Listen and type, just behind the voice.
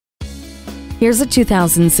Here's a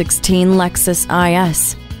 2016 Lexus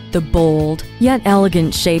IS. The bold, yet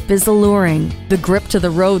elegant shape is alluring, the grip to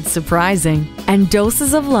the road surprising, and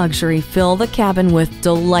doses of luxury fill the cabin with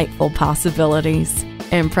delightful possibilities.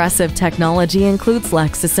 Impressive technology includes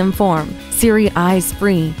Lexus Enform, Siri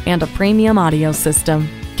eyes-free, and a premium audio system.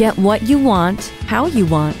 Get what you want, how you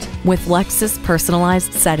want, with Lexus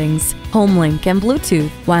personalized settings, HomeLink, and Bluetooth,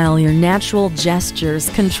 while your natural gestures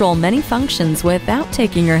control many functions without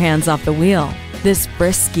taking your hands off the wheel. This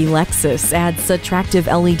frisky Lexus adds attractive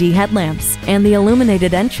LED headlamps and the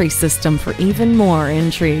illuminated entry system for even more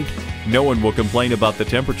intrigue. No one will complain about the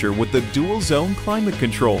temperature with the dual-zone climate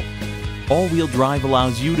control. All-wheel drive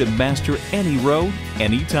allows you to master any road,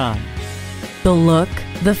 anytime. The look,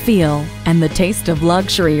 the feel, and the taste of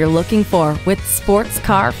luxury you're looking for with sports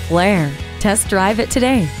car flair. Test drive it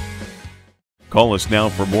today. Call us now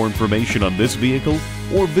for more information on this vehicle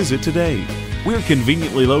or visit today. We're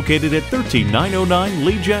conveniently located at 13909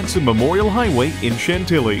 Lee Jackson Memorial Highway in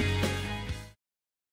Chantilly.